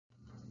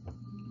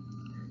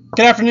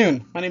Good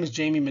afternoon. My name is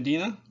Jamie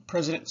Medina,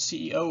 President and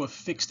CEO of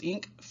Fixed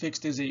Inc.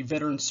 Fixed is a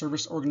veteran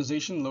service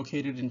organization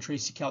located in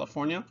Tracy,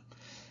 California.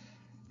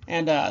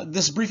 And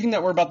this briefing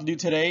that we're about to do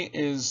today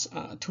is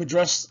to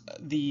address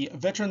the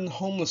veteran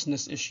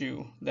homelessness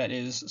issue that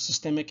is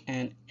systemic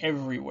and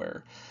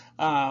everywhere.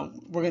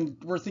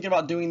 We're thinking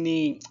about doing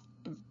the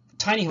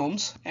tiny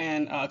homes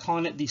and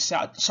calling it the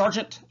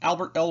Sergeant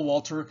Albert L.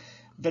 Walter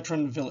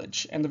Veteran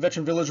Village, and the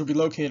Veteran Village will be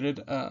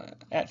located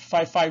at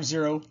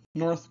 550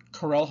 North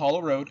Corral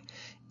Hollow Road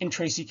in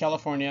Tracy,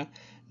 California,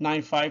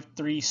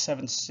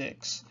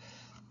 95376.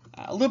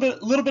 A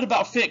little bit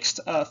about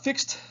Fixed.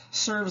 Fixed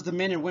serves the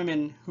men and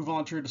women who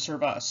volunteer to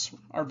serve us,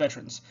 our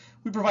veterans.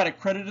 We provide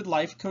accredited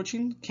life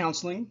coaching,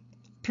 counseling,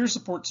 peer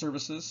support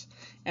services,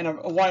 and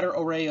a wider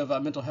array of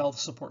mental health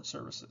support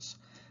services.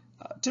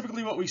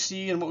 Typically what we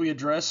see and what we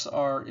address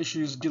are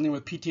issues dealing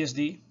with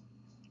PTSD,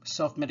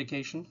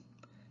 self-medication,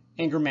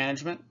 anger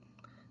management,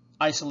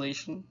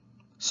 isolation,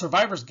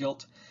 survivor's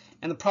guilt,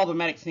 and the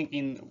problematic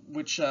thinking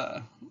which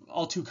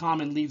all too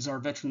common leads our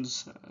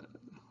veterans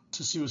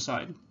to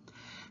suicide.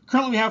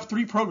 Currently we have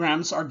 3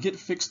 programs: our Get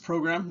Fixed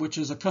program, which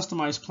is a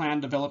customized plan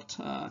developed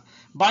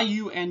by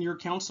you and your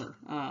counselor,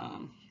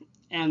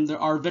 and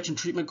our Veteran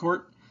Treatment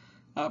Court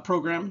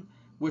program,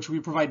 which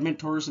we provide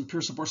mentors and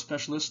peer support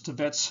specialists to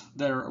vets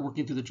that are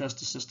working through the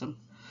justice system.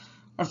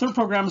 Our third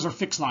program is our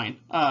Fix line.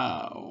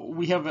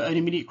 We have an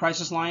immediate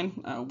crisis line,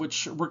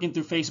 which working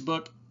through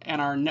Facebook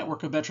and our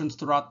network of veterans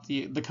throughout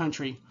the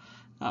country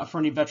for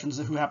any veterans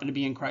who happen to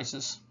be in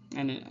crisis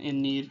and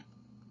in need.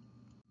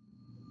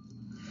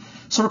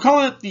 So we're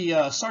calling it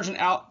the Sergeant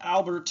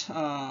Albert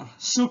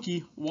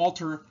Silky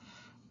Walter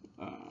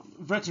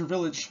Veteran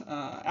Village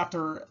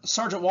after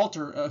Sergeant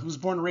Walter, who was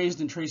born and raised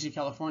in Tracy,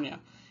 California.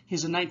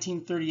 He's a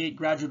 1938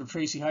 graduate of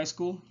Tracy High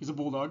School. He's a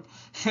Bulldog,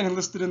 and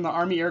enlisted in the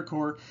Army Air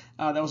Corps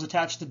that was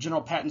attached to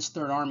General Patton's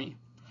Third Army.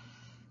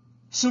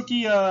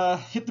 Silky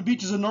hit the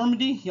beaches of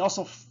Normandy. He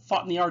also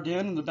fought in the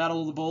Ardennes in the Battle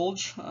of the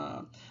Bulge,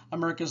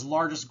 America's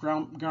largest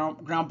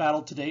ground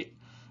battle to date.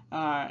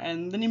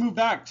 And then he moved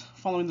back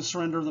following the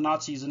surrender of the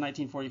Nazis in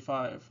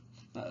 1945.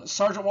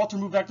 Sergeant Walter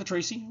moved back to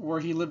Tracy, where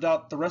he lived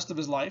out the rest of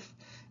his life,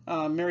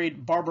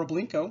 married Barbara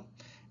Blinko,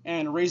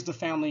 and raised a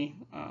family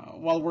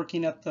while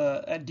working at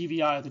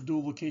DVI, the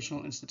Dual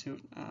Vocational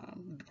Institute,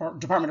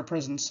 Department of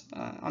Prisons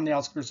on the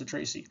outskirts of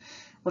Tracy.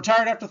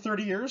 Retired after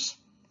 30 years,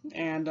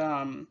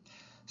 and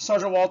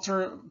Sergeant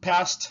Walter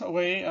passed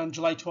away on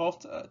July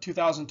 12th,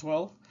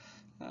 2012,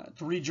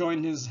 to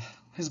rejoin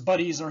his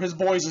buddies, or his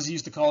boys as he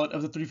used to call it,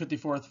 of the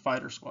 354th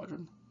Fighter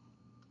Squadron.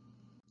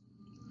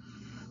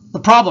 The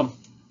problem,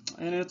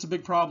 and it's a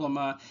big problem,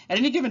 at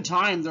any given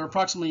time there are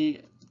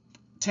approximately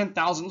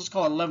 10,000, let's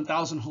call it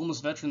 11,000 homeless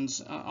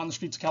veterans on the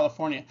streets of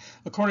California,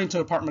 according to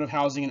the Department of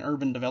Housing and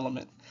Urban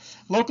Development.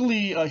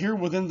 Locally, here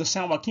within the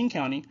San Joaquin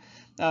County,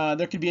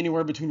 there could be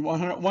anywhere between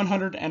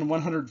 100 and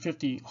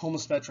 150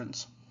 homeless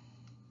veterans.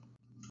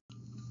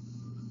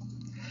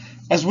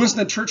 As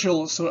Winston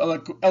Churchill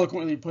so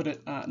eloquently put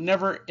it,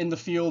 never in the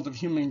field of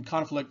human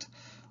conflict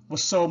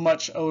was so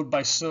much owed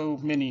by so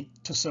many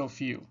to so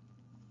few.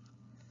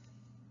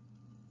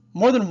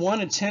 More than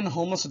 1 in 10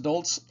 homeless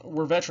adults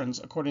were veterans,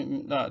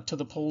 according to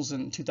the polls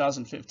in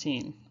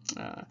 2015.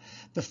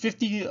 The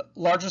 50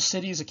 largest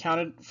cities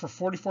accounted for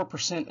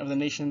 44% of the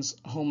nation's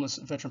homeless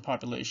veteran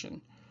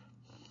population.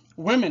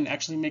 Women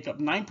actually make up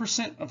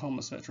 9% of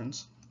homeless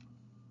veterans.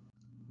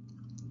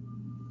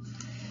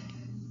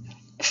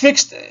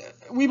 Fixed,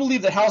 we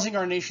believe that housing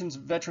our nation's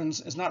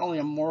veterans is not only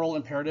a moral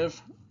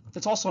imperative,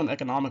 it's also an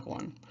economic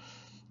one.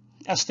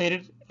 As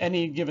stated,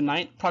 any given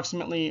night,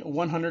 approximately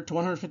 100 to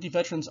 150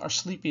 veterans are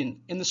sleeping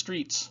in the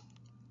streets.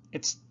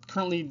 It's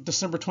currently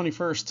December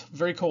 21st,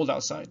 very cold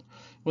outside,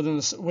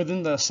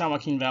 within the San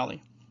Joaquin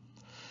Valley.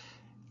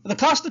 The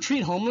cost to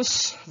treat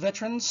homeless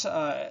veterans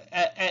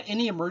at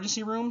any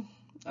emergency room,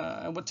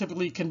 what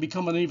typically can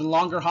become an even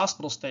longer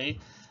hospital stay,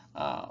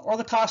 or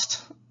the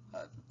cost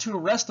to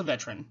arrest a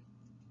veteran,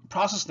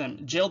 process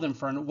them, jail them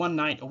for one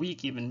night, a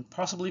week even,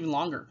 possibly even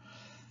longer.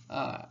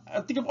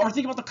 Think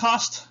about the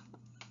cost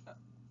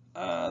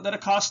that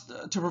it costs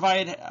to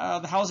provide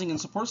the housing and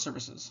support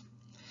services.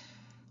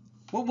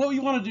 What we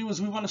want to do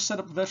is we want to set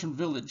up a veteran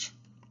village,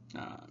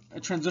 a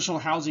transitional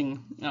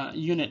housing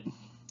unit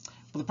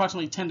with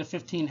approximately 10 to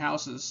 15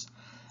 houses,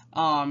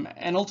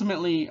 and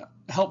ultimately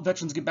help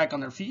veterans get back on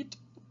their feet,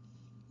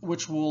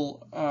 which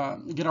will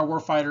get our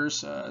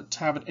warfighters to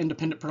have an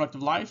independent,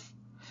 productive life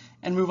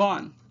and move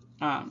on.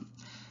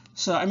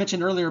 So I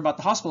mentioned earlier about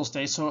the hospital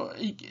stay. So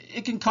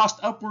it can cost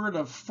upward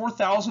of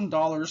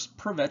 $4,000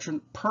 per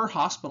veteran per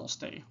hospital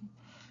stay.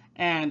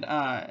 And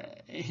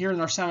here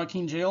in our San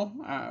Joaquin jail,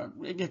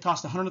 it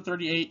costs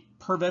 $138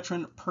 per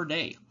veteran per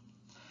day.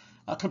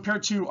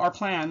 Compared to our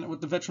plan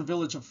with the Veteran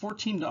Village of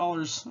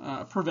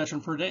 $14 per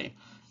veteran per day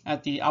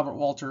at the Albert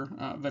Walter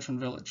Veteran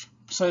Village.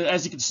 So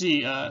as you can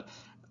see,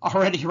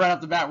 already right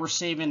off the bat, we're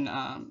saving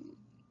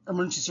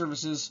emergency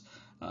services,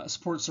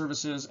 support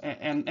services,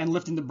 and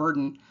lifting the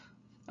burden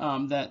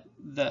that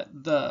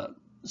the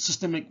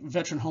systemic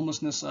veteran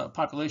homelessness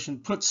population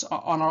puts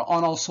on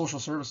all social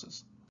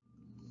services.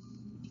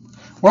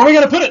 Where are we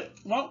going to put it?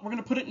 Well, we're going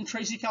to put it in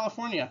Tracy,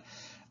 California.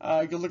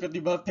 You can look at the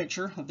above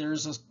picture.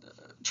 There's a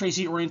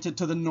Tracy oriented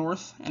to the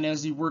north, and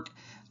as you work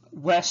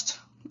west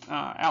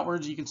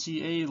outwards, you can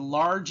see a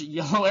large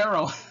yellow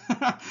arrow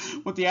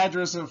with the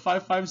address of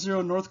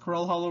 550 North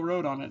Corral Hollow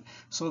Road on it.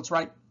 So it's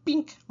right,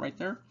 bink, right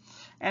there.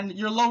 And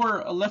your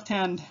lower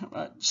left-hand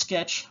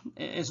sketch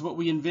is what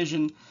we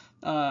envision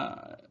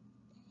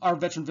our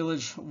veteran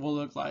village will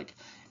look like.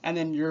 And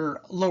then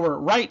your lower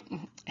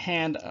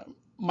right-hand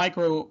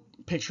micro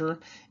picture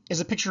is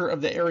a picture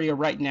of the area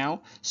right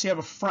now. So you have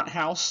a front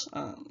house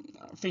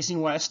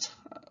facing west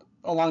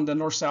along the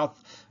north-south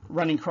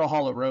running Corral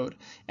Hollow Road.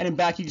 And in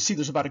back, you can see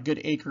there's about a good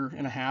 1.5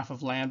 acres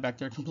of land back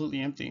there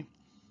completely empty.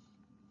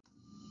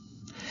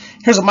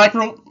 Here's a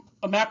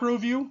macro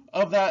view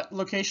of that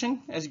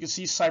location. As you can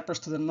see, Cypress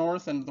to the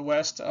north and the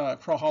west,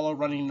 Corral Hollow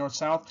running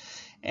north-south.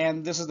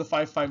 And this is the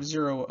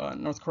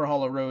 550 North Corral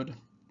Hollow Road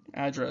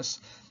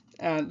address.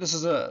 And this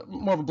is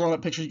more of a blown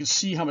up picture. You can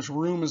see how much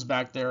room is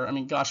back there. I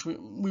mean, gosh,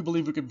 we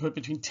believe we could put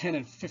between 10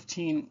 and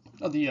 15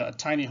 of the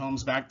tiny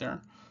homes back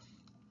there.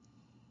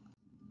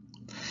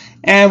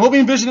 And what we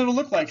envision it to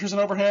look like. Here's an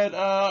overhead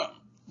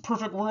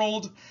perfect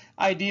world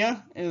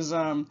idea is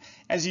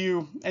as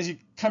you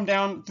come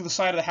down to the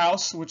side of the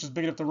house, which is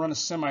big enough to run a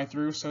semi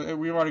through, so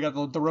we've already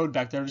got the road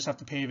back there, we just have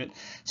to pave it.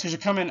 So as you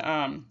come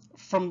in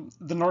from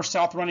the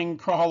north-south running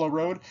Corral Hollow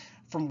Road,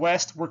 from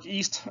west, work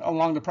east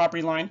along the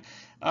property line,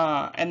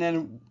 and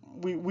then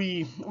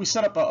we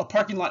set up a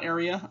parking lot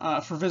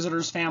area for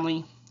visitors,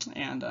 family,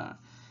 and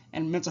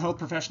mental health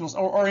professionals,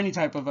 or any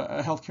type of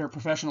healthcare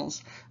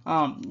professionals.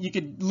 You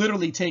could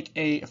literally take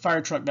a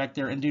fire truck back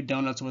there and do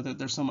donuts with it.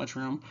 There's so much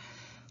room.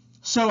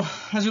 So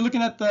as you're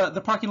looking at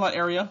the parking lot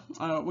area,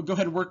 we'll go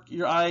ahead and work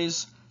your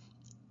eyes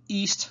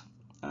east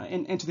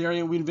into the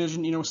area. We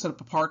envision, set up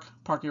a park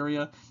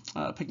area,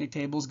 picnic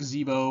tables,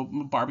 gazebo,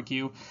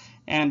 barbecue,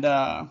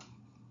 and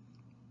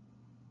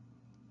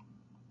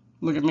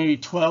look at maybe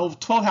 12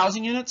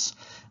 housing units.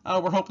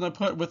 We're hoping to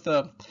put with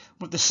the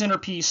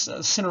centerpiece,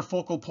 center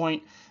focal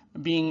point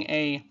being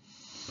a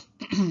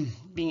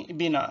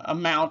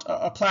mount,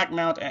 a plaque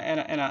mount,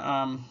 and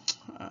a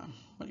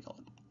what do you call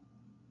it?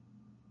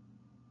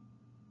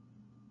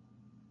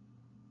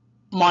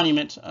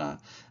 Monument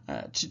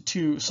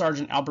to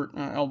Sergeant Albert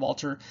L.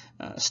 Walter,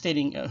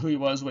 stating who he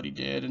was, what he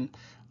did, and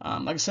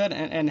like I said,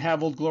 and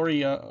have Old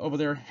Glory over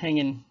there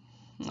hanging,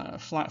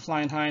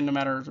 flying high no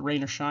matter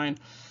rain or shine.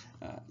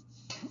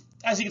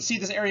 As you can see,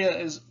 this area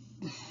is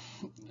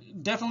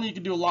definitely, you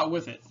could do a lot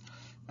with it,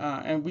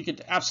 and we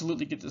could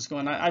absolutely get this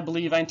going. I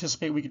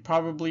anticipate we could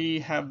probably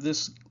have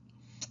this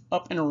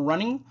up and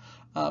running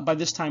by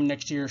this time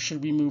next year,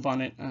 should we move on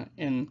it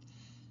in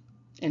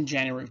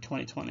January of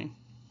 2020.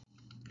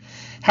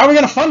 How are we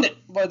going to fund it?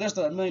 Boy, there's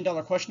the $1 million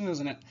question,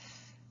 isn't it?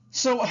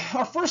 So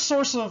our first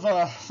source of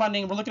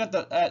funding, we're looking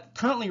at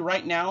currently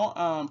right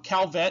now,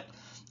 CalVet,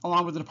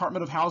 along with the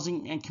Department of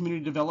Housing and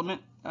Community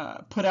Development,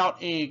 put out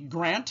a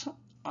grant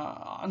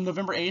on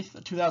November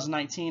 8th,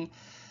 2019.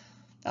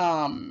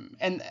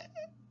 And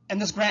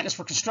this grant is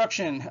for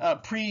construction,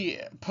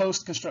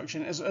 post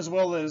construction, as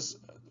well as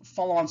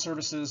follow-on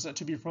services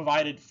to be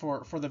provided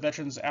for the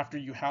veterans after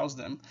you house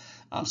them.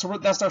 So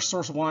that's our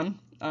source one,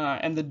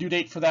 and the due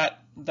date for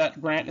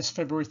that grant is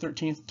February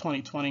 13th,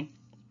 2020.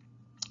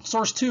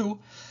 Source two,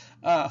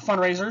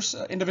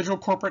 fundraisers, individual,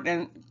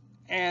 corporate,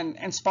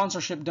 and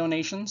sponsorship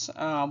donations.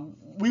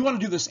 We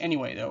want to do this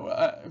anyway, though.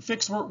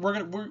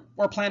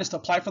 Our plan is to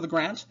apply for the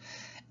grant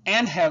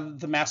and have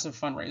the massive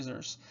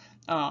fundraisers.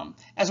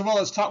 As well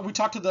as we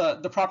talked to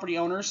the property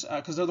owners,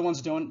 because they're the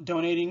ones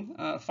donating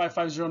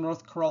 550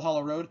 North Corral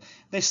Hollow Road.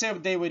 They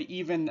said they would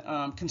even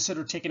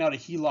consider taking out a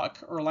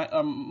HELOC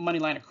or money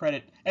line of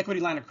credit,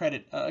 equity line of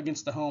credit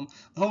against the home.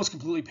 The home is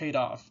completely paid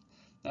off.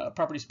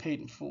 Property's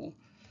paid in full.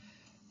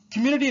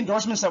 Community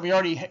endorsements that we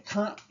already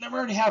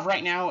have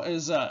right now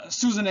is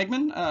Susan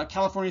Eggman,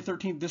 California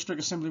 13th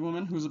District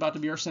Assemblywoman, who's about to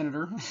be our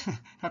senator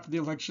after the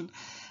election.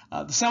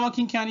 The San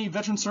Joaquin County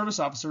Veteran Service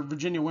Officer,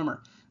 Virginia Wimmer.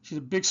 She's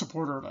a big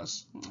supporter of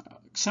us.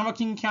 San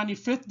Joaquin County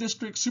 5th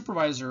District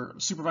Supervisor,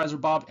 Supervisor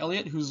Bob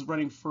Elliott, who's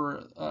running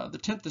for the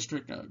 10th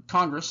District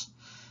Congress.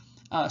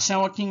 San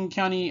Joaquin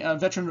County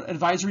Veteran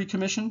Advisory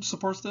Commission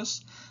supports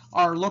this.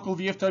 Our local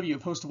VFW,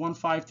 Post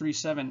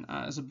 1537,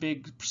 is a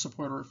big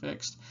supporter of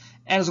Fixed,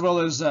 as well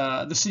as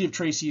the City of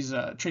Tracy's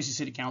Tracy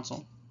City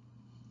Council.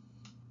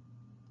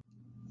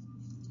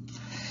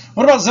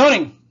 What about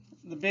zoning?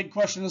 The big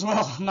question as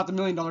well, not the $1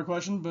 million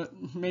question, but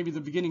maybe the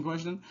beginning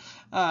question.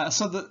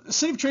 So the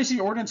City of Tracy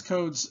ordinance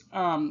codes,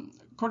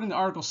 according to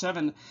Article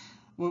 7,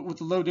 with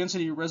the low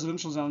density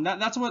residential zone,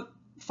 that's what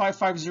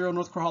 550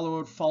 North Corral Hollow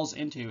Road falls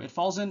into.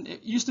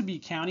 It used to be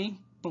county,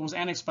 but was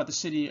annexed by the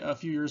city a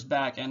few years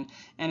back, and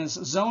is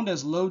zoned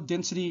as low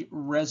density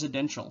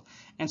residential.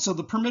 And so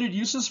the permitted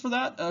uses for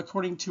that,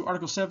 according to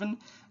Article 7,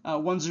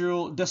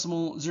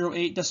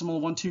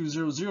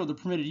 10.08.1200, the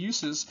permitted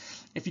uses,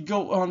 if you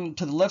go on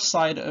to the left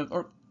side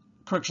the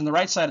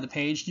right side of the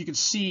page, you can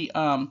see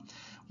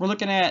we're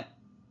looking at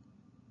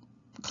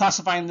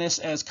classifying this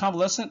as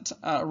convalescent,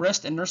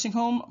 rest and nursing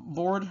home,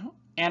 board,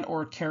 and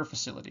or care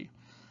facility.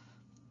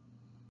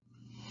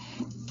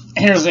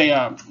 Here's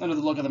another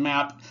look at the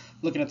map,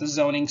 looking at the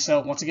zoning.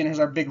 So once again, here's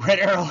our big red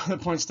arrow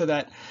that points to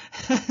that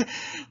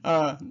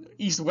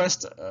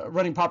east-west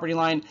running property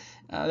line.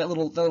 That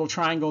little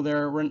triangle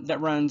there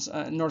that runs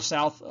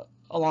north-south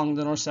along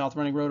the north-south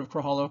running road of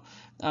Crow Hollow.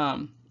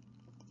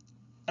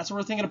 That's where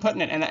we're thinking of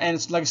putting it, and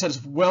it's, like I said,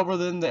 it's well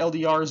within the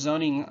LDR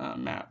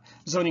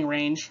zoning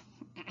range.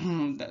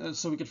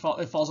 So it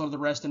falls under the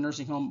rest and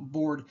nursing home,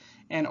 board,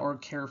 and or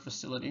care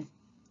facility.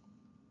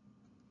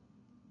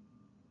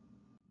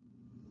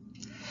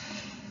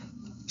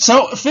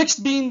 So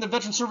Fixed being the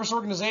veteran service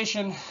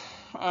organization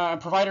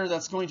provider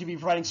that's going to be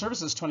providing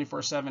services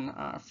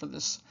 24/7 for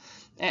this.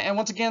 And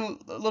once again,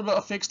 a little bit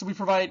of Fixed, we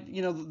provide,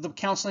 you know, the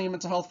counseling and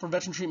mental health for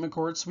veteran treatment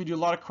courts. We do a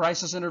lot of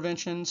crisis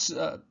interventions,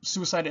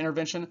 suicide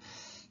intervention.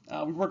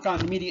 We work on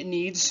immediate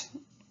needs.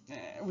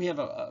 We have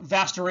a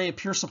vast array of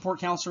peer support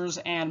counselors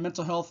and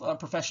mental health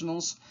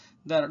professionals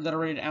that are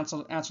ready to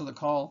answer the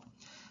call.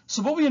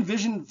 So what we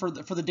envision for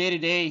the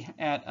day-to-day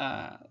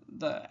at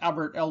the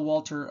Albert L.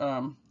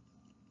 Walter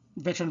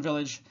Veteran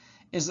Village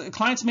is that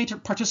clients may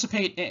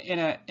participate in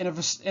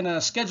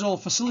a schedule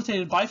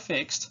facilitated by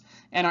Fixed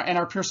and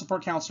our peer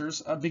support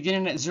counselors,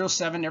 beginning at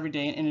 07 every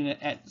day and ending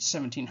at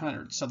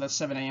 1700. So that's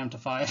 7 a.m. to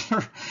 5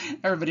 for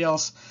everybody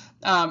else.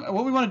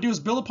 What we want to do is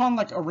build upon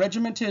like a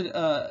regimented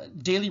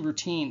daily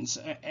routines,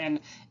 and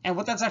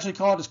what that's actually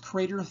called is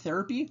creator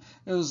therapy.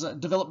 It was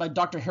developed by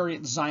Dr.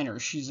 Harriet Ziner.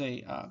 She's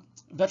a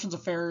Veterans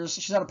Affairs.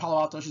 She's out of Palo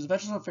Alto. She's a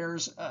Veterans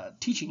Affairs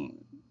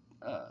teaching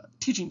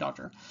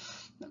doctor.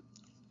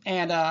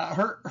 And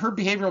her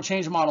behavioral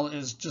change model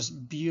is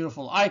just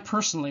beautiful. I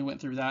personally went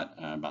through that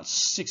about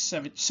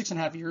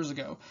 6.5 years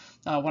ago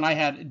when I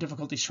had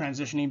difficulties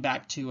transitioning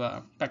back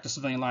to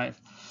civilian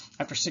life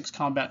after 6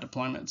 combat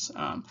deployments.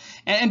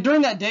 And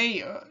during that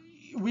day,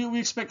 we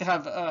expect to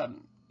have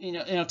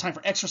time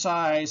for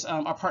exercise.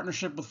 Our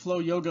partnership with Flow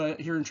Yoga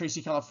here in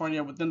Tracy,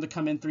 California, with them to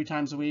come in 3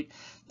 times a week,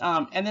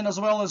 and then as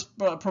well as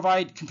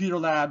provide computer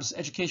labs,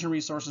 education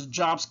resources,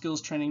 job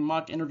skills training,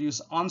 mock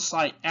interviews on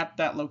site at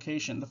that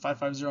location, the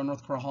 550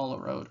 North Crow Hollow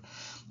Road.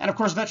 And of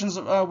course, veterans,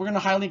 we're going to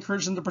highly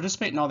encourage them to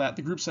participate in all that,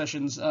 the group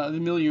sessions, the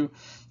milieu.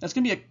 That's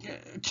going to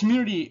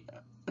be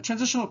a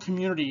transitional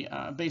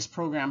community-based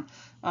program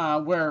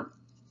where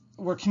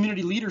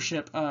community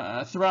leadership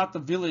throughout the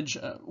village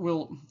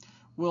will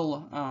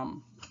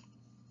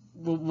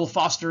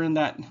foster in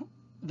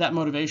that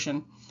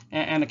motivation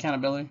and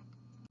accountability.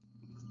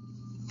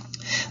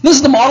 This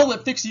is the model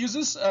that Fixed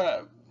uses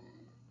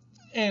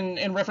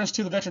in reference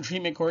to the veteran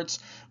treatment courts.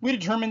 We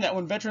determined that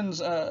when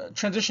veterans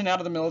transition out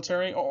of the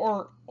military,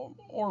 or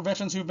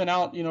veterans who've been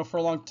out, for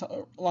a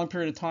long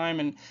period of time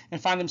and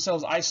find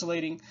themselves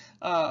isolating,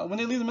 when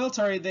they leave the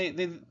military,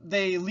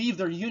 they leave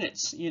their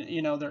units,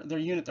 their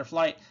unit, their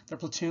flight, their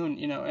platoon,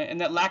 and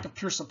that lack of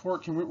peer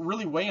support can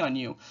really weigh on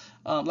you.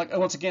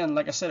 Once again,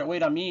 like I said, it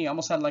weighed on me. I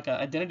almost had like an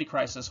identity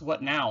crisis.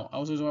 What now? I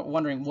was always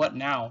wondering, what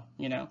now?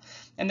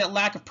 And that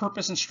lack of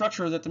purpose and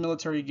structure that the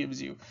military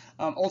gives you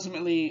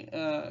ultimately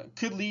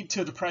could lead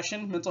to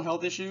depression, mental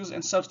health issues,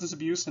 and substance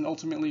abuse, and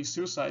ultimately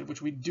suicide,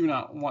 which we do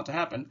not want to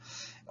happen.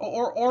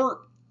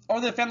 Or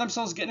they found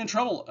themselves getting in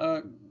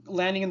trouble,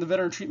 landing in the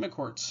veteran treatment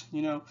courts,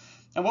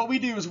 And what we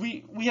do is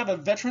we have a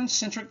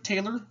veteran-centric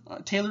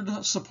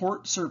tailored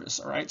support service,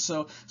 all right?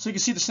 So you can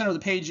see the center of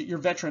the page, your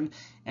veteran,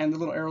 and the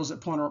little arrows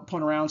that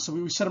point around. So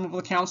we set them up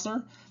with a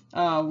counselor.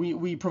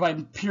 We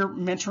provide peer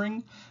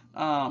mentoring,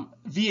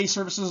 VA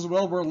services as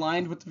well. We're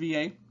aligned with the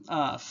VA.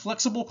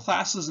 Flexible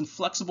classes and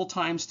flexible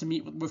times to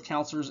meet with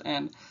counselors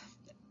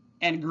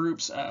and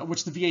groups,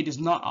 which the VA does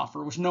not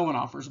offer, which no one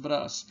offers but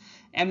us.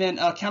 And then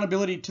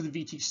accountability to the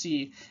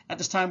VTC. At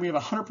this time, we have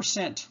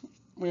 100%.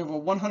 We have a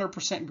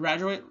 100%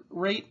 graduate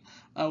rate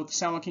with the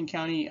San Joaquin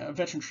County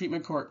Veteran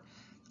Treatment Court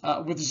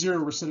with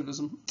 0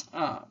 recidivism.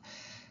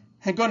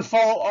 And go ahead and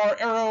follow our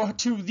arrow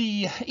to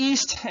the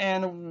east.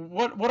 And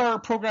what our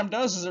program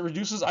does is it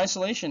reduces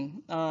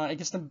isolation. It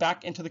gets them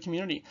back into the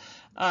community.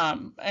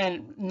 And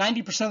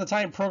 90% of the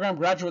time, program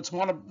graduates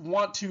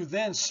want to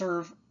then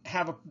serve,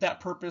 have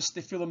that purpose.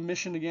 They feel a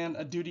mission again,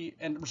 a duty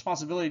and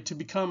responsibility to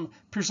become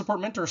peer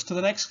support mentors to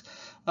the next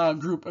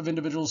group of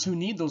individuals who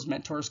need those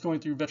mentors going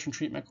through Veteran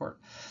Treatment Court.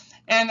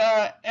 And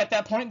at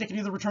that point, they can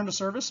either return to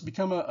service,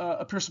 become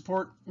a peer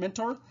support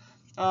mentor,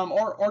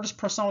 or just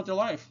press on with their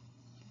life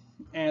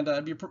and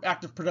be an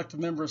active, productive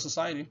member of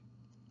society.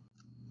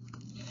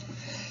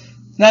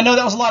 Now, I know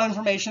that was a lot of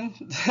information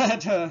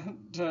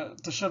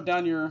to shove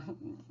down your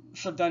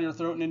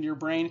throat and into your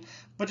brain,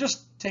 but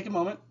just take a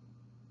moment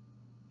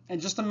and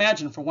just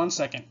imagine for 1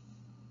 second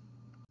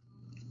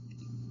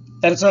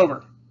that it's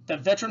over,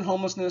 that veteran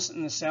homelessness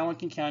in the San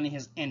Joaquin County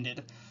has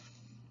ended.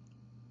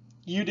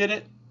 You did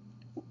it.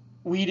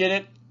 We did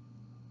it.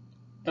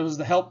 It was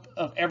the help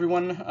of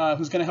everyone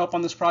who's going to help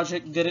on this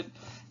project did it,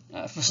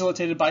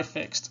 facilitated by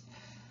Fixed.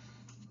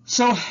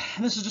 So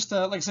this is just,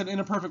 like I said, in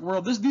a perfect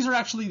world. These are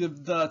actually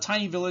the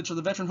tiny village or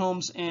the veteran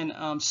homes in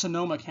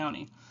Sonoma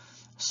County.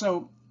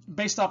 So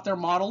based off their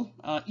model,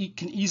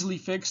 can easily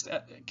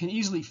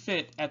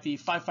fit at the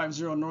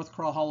 550 North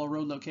Crawl Hollow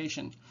Road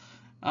location.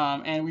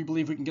 And we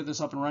believe we can get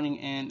this up and running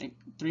in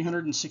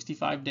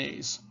 365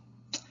 days.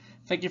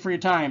 Thank you for your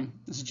time.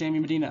 This is Jamie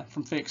Medina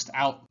from Fixed,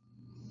 out.